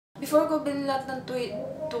Before ko bilhin lahat ng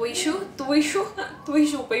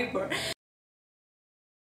tissue paper.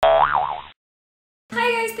 Hi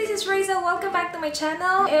guys, this is rhaze. Welcome back to my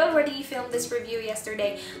channel. I already filmed this review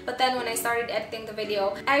yesterday, but then when I started editing the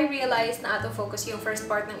video, I realized na autofocus yung first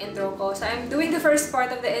part ng intro ko. So I'm doing the first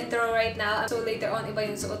part of the intro right now. So later on, iba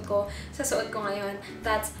yung suot ko sa suot ko ngayon.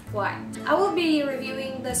 That's why. I will be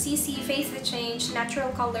reviewing the SISSY Face the Change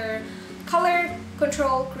Natural Color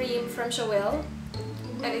Control Cream from SHAWILL.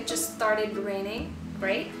 And it just started raining.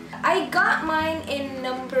 Great. I got mine in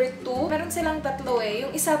number 2. Meron silang tatlo eh.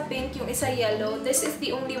 Yung isa pink, yung isa yellow. This is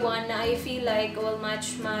the only one na I feel like will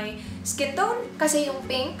match my skin tone. Kasi yung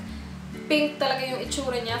pink talaga yung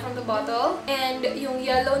itsura niya from the bottle. And yung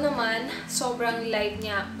yellow naman, sobrang light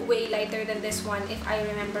niya. Way lighter than this one if I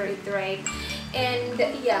remember it right. And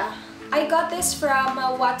yeah. I got this from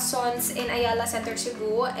Watson's in Ayala Center,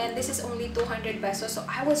 Cebu, and this is only 200 pesos. So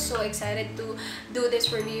I was so excited to do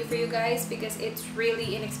this review for you guys because it's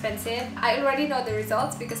really inexpensive. I already know the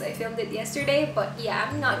results because I filmed it yesterday, but yeah,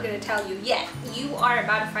 I'm not gonna tell you yet. You are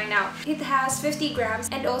about to find out. It has 50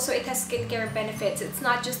 grams and also it has skincare benefits. It's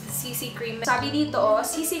not just the SISSY cream. Sabi dito,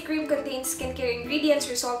 SISSY cream contains skincare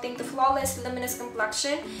ingredients resulting to flawless, luminous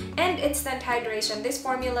complexion and instant hydration. This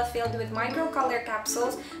formula filled with micro color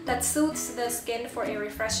capsules that suits the skin for a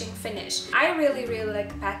refreshing finish. I really like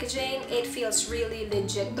the packaging. It feels really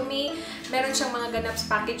legit to me. Meron siyang mga ganap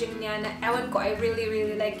sa packaging niya na ewan ko, I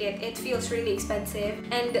really like it. It feels really expensive.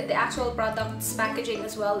 And the actual product's packaging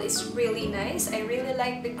as well is really nice. I really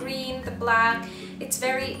like the green, the black. It's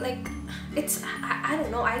very like, I don't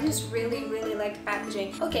know, I just really like the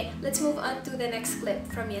packaging. Okay, let's move on to the next clip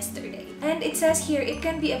from yesterday. And it says here, it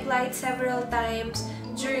can be applied several times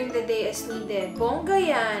during the day as needed. Bongga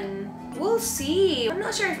yan! We'll see. I'm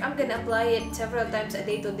not sure if I'm gonna apply it several times a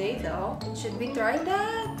day today though. Should we try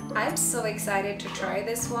that? I'm so excited to try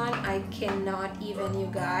this one. I cannot even,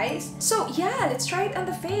 you guys. So yeah, let's try it on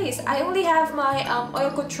the face. I only have my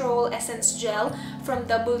Oil Control Essence Gel from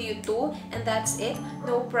W2 and that's it.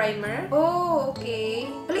 No primer. Oh,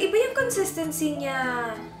 okay. Wala, iba yung consistency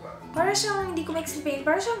niya. Para siyang, hindi ko ma-explain,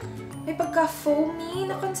 para siyang may pagka-foamy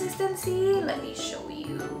na consistency. Let me show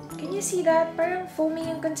you. Can you see that? Parang foamy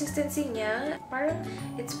yung consistency niya. Parang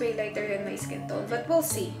it's way lighter than my skin tone. But we'll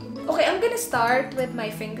see. Okay, I'm gonna start with my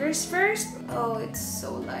fingers first. Oh, it's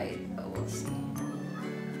so light. But we'll see.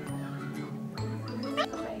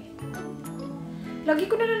 Okay. Lagi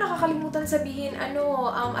ko na nakakalimutan sabihin, I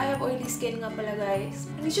have oily skin nga pala, guys.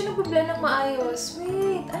 Hindi siya nagpo-blend ng maayos.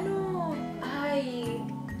 Wait,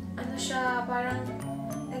 siya, parang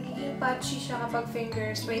nagiging patchy siya kapag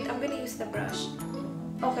fingers. Wait, I'm gonna use the brush.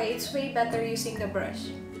 Okay, it's way better using the brush.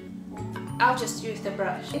 I'll just use the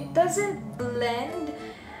brush. It doesn't blend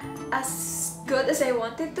as good as I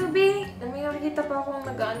want it to be. May nakikita pa akong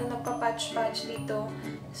nagpa-patch dito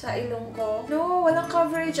sa ilong ko. No, walang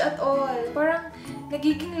coverage at all. Parang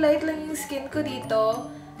nagiging light lang yung skin ko dito.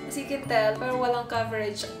 As you can tell, pero walang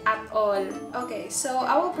coverage at all. Okay, so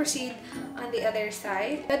I will proceed on the other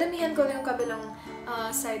side. Dadamihan ko yung kabilang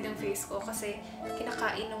side ng face ko kasi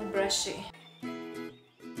kinakain ng brush eh.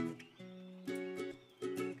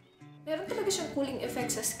 Meron talaga siyang cooling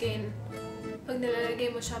effect sa skin. Pag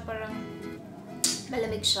nalalagay mo siya, parang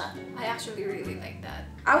malamig siya. I actually really like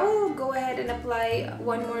that. I will go ahead and apply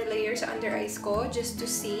one more layer sa under eyes ko just to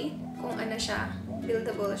see kung ano siya.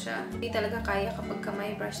 Buildable siya. Hindi talaga kaya kapag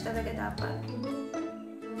kamay brush talaga dapat.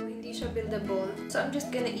 Hindi siya buildable. So I'm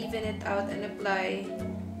just gonna even it out and apply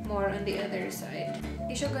more on the other side.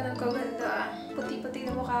 Hindi siya ganun kaganda. Puti-puti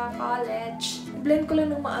na mukha, college. Blend ko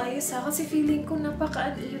lang ng maayos ha, kasi feeling ko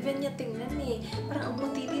napaka-uneven niya tingnan eh. Parang ang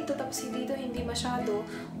puti dito, tapos dito hindi masyado.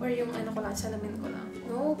 Or yung ko lang, salamin ko lang.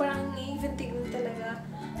 No, parang uneven tingnan talaga.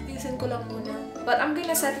 Bilisan ko lang muna. But I'm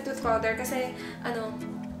gonna set it with powder kasi,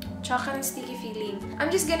 tsaka ng sticky feeling.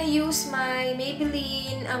 I'm just gonna use my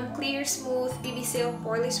Maybelline Clear Smooth BB Silk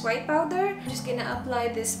Poreless White Powder. I'm just gonna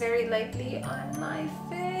apply this very lightly on my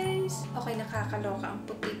face. Okay, nakakaloka ang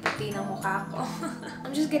puti-puti ng mukha ko.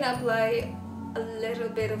 I'm just gonna apply a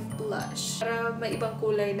little bit of blush para may ibang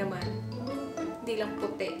kulay naman. Hindi lang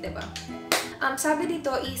puti, diba? Sabi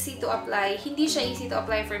dito, easy to apply. Hindi siya easy to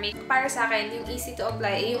apply for me. Para sa akin, yung easy to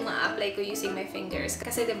apply ay yung ma-apply ko using my fingers.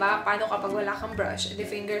 Kasi diba, paano kapag wala kang brush? The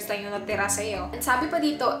fingers lang yung natira sa'yo. And sabi pa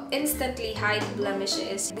dito, instantly hide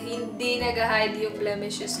blemishes. Hindi nag-hide yung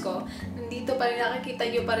blemishes ko. Nandito pa rin, nakikita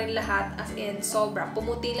nyo pa rin lahat. As in, sobra.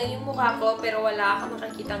 Pumuti lang yung mukha ko, pero wala akong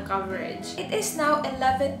nakikitang coverage. It is now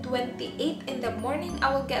 11:28 in the morning.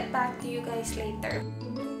 I will get back to you guys later.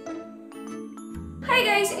 Hi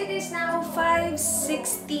guys! It is now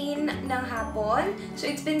 5:16 ng hapon. So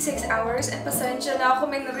it's been 6 hours and pasensya na ako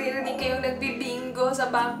may naririnig kayong nagbibingo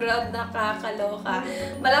sa background, nakakaloka.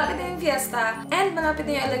 Malapit na yung fiesta and malapit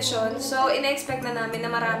na yung eleksyon. So ina-expect na namin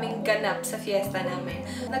na maraming ganap sa fiesta namin.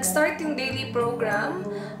 Nag-start yung daily program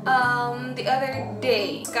the other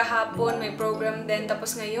day. Kahapon may program din.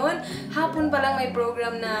 Tapos ngayon, hapon pa lang may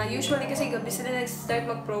program na usually kasi gabi sila nag-start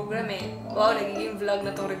mag-program eh. Wow, nagiging vlog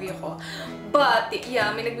na tong review ko. But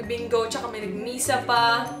yeah, may nagbibingo, tsaka may nagmisa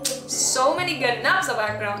pa. So many ganap sa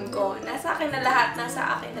background ko. Nasa akin na lahat.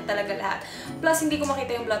 Nasa akin na talaga lahat. Plus, hindi ko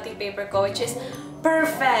makita yung blotting paper ko, which is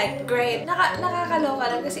perfect. Great.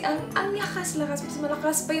 Nakakaloka lang kasi ang lakas-lakas. Mas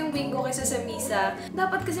malakas pa yung bingo kaysa sa misa.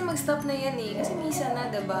 Dapat kasi mag-stop na yan eh. Kasi misa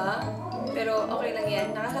na, diba? Pero okay lang yan.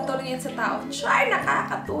 Nakakatulong yan sa tao. Try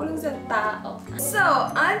nakakatulong sa tao. So,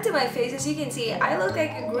 onto my face. As you can see, I look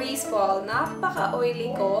like a grease ball.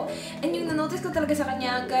 Napaka-oily ko. And yung na-notice ko talaga sa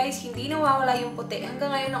kanya, guys, hindi nawawala yung puti.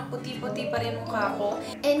 Hanggang ngayon, ang puti-puti pa rin yung mukha ko.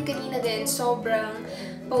 And kanina din, sobrang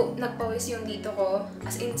nagpawis yung dito ko.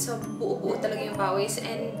 As in, so buo-buo talaga yung pawis.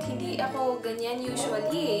 And hindi ako ganyan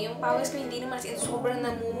usually eh. Yung pawis ko hindi naman as in sobrang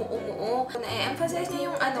namumuo-muo. Na-emphasize niya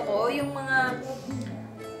yung ano ko, yung mga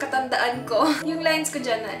katandaan ko. Yung lines ko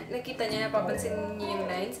dyan, nakita niya, napapansin niyo yung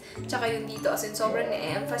lines. Tsaka yung dito, as in sobrang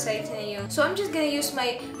na-emphasize niya yung. So I'm just gonna use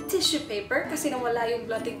my tissue paper kasi nawala yung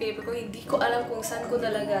blotting paper ko. Hindi ko alam kung saan ko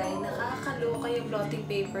nalagay. Nakakaloka yung blotting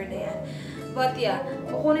paper na yan. But yeah,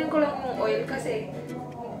 kukunin ko lang yung oil kasi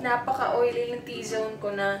napaka-oily ng T-zone ko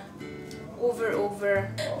na over.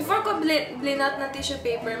 Before ko blend out ng tissue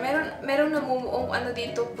paper, meron namumuong ano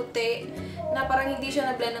dito, puti, na parang hindi siya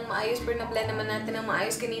na-blend ng maayos, pero na-blend naman natin ng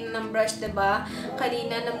maayos kanina ng brush, diba?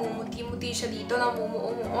 Kanina namumuti-muti siya dito,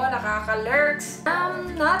 namumuo-muo, nakaka-lurks.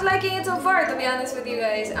 I'm not liking it so far, to be honest with you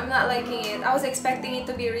guys. I'm not liking it. I was expecting it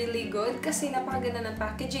to be really good kasi napakaganda ng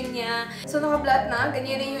packaging niya. So naka-blot na,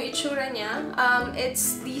 ganyan na yung itsura niya.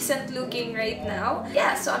 It's decent looking right now.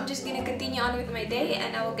 Yeah, so I'm just gonna continue on with my day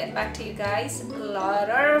and I will get back to you guys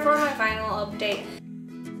later for my final update.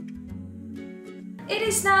 It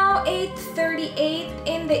is now 8:38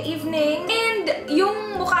 in the evening and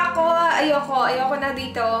yung mukha ko, ayoko na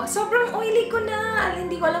dito. Sobrang oily ko na.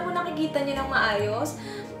 Hindi ko alam kung nakikita niyo ng maayos.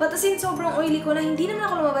 But as in, sobrang oily ko na. Hindi naman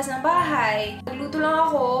ako lumabas ng bahay. Nagluto lang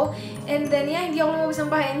ako. And then, yeah, hindi ako lumabas ng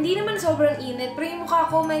bahay. Hindi naman sobrang init. Pero yung mukha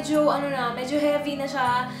ko medyo, medyo heavy na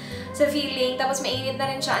siya sa feeling. Tapos mainit na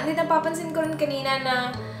rin siya. And then, napapansin ko rin kanina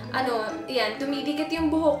na yan, tumidikit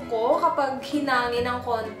yung buhok ko kapag hinangin ng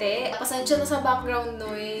konti. Pasensya na sa background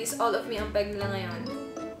noise. All of me ang peg nila ngayon.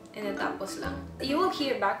 And then tapos lang. You will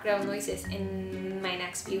hear background noises in my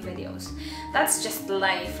next few videos. That's just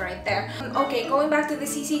life right there. Okay, going back to the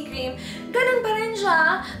SISSY cream. Ganun pa rin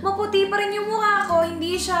siya. Maputi pa rin yung mukha ko.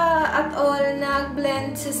 Hindi siya at all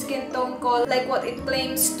nag-blend sa skin tone ko like what it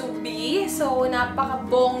claims to be. So,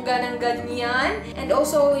 napaka-bongga ng ganyan. And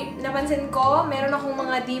also, napansin ko, meron akong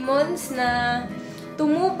mga demons na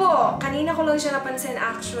tumubo. Kanina ko lang siya napansin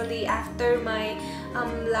actually after my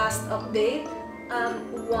last update.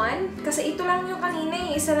 Kasi ito lang yung kanina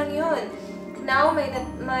eh. Isa lang yun. Now, may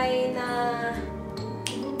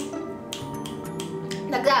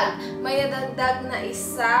nadagdag na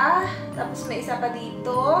isa. Tapos may isa pa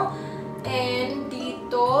dito. And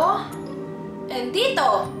dito. And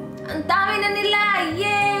dito. Ang dami na nila!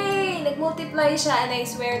 Yay! Nag-multiply siya and I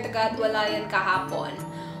swear to God, wala yan kahapon.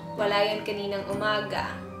 Wala yan kaninang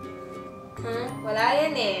umaga. Wala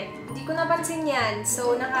yan eh. Hindi ko napansin yan.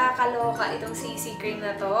 So, nakakaloka itong SISSY cream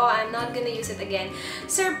na to. I'm not gonna use it again.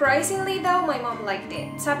 Surprisingly though, my mom liked it.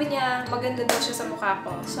 Sabi niya, maganda daw siya sa mukha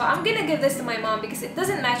ko. So, I'm gonna give this to my mom because it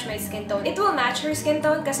doesn't match my skin tone. It will match her skin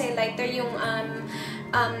tone kasi lighter yung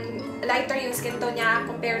skin tone niya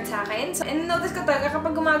compared sa akin. So, and notice ko talaga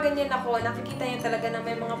kapag gumaganyan ako, nakikita niya talaga na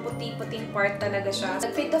may mga puti-puting part talaga siya.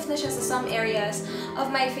 Nag-fade off na siya sa some areas of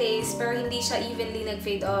my face pero hindi siya evenly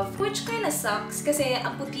nag-fade off, which kinda sucks kasi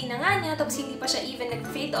ang puti na nga niya tapos hindi pa siya even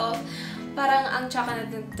nag-fade off. Parang ang tsaka na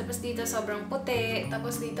tapos dito sobrang puti,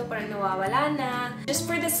 tapos dito parang nawawala na. Just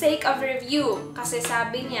for the sake of review, kasi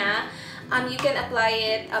sabi niya, you can apply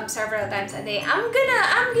it several times a day. I'm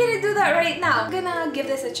gonna do that right now. I'm gonna give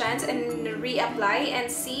this a chance and reapply and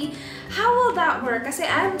see how will that work. Kasi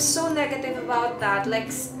I'm so negative about that, like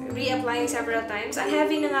reapplying several times. Ang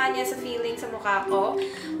heavy na nga niya sa feeling sa mukha ko.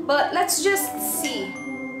 But let's just see.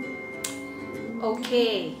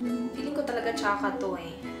 Okay. Feeling ko talaga tsaka to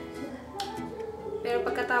eh. Pero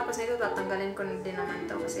pagkatapos nito, tatanggalin ko na din naman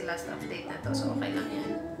to kasi last update na to. So, okay lang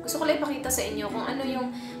yan. Gusto ko lang ipakita sa inyo kung ano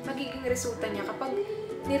yung magiging resulta niya kapag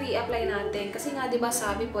ni-reapply natin. Kasi nga, di ba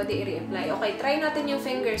sabi pwede i-reapply. Okay, try natin yung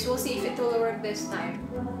fingers. We'll see if it will work this time.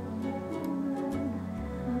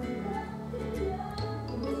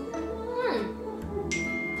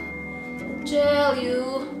 Gel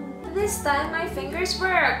you. This time, my fingers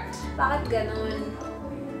worked. Bakit ganun?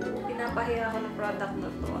 Pinapahiya ko ng product na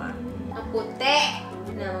to, ah. Ang puti!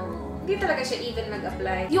 No. Hindi talaga siya even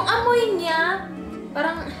nag-apply. Yung amoy niya,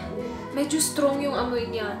 parang medyo strong yung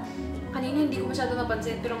amoy niya. Kanina hindi ko masyado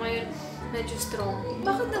napansin, pero ngayon medyo strong.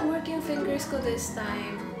 Bakit nag-work yung fingers ko this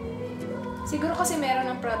time? Siguro kasi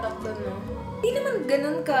meron ng product doon, no? Hindi naman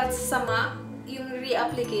ganun kasama yung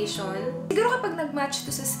reapplication. Siguro kapag nag-match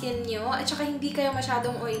to sa skin nyo, at saka hindi kayo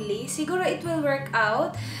masyadong oily, siguro it will work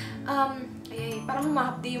out. Ay, parang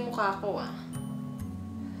humahapdi yung mukha ko, ah.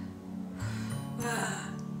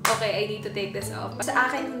 Okay, I need to take this off. Sa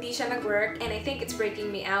akin, hindi siya nag-work, and I think it's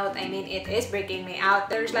breaking me out. I mean, it is breaking me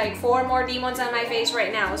out. There's like 4 more demons on my face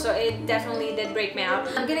right now, so it definitely did break me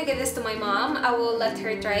out. I'm gonna give this to my mom. I will let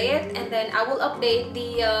her try it, and then I will update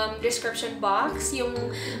the description box. Yung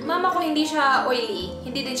mama ko, hindi siya oily.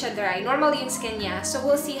 Hindi din siya dry. Normal yung skin niya. So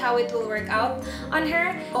we'll see how it will work out on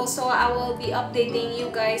her. Also, I will be updating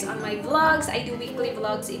you guys on my vlogs. I do weekly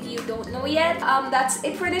vlogs if you don't know yet. That's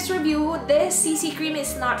it for this review. This CC cream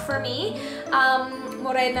is not for me.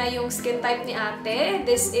 Morena yung skin type ni ate.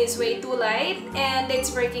 This is way too light and it's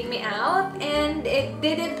breaking me out and it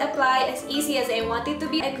didn't apply as easy as I want it to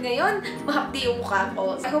be. And ngayon, mahapdi yung mukha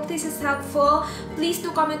ko. I hope this is helpful. Please do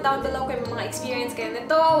comment down below kung mga experience kayo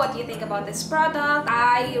nito. What do you think about this product?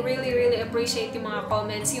 I really appreciate yung mga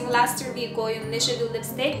comments. Yung last review ko, yung SHAWILL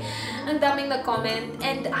lipstick, ang daming nag-comment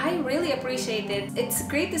and I really appreciate it. It's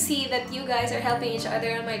great to see that you guys are helping each other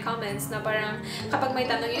in my comments na parang kapag may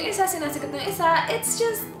tanong yung isa, sinasagot ng isa,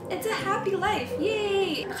 it's a happy life.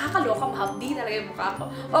 Yay! Nakakaloka, mahapdi talaga yung mukha ko.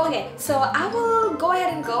 Okay, so I will go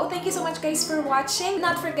ahead and go. Thank you so much guys for watching.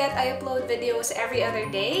 Not forget, I upload videos every other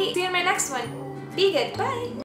day. See you in my next one. Be good. Bye!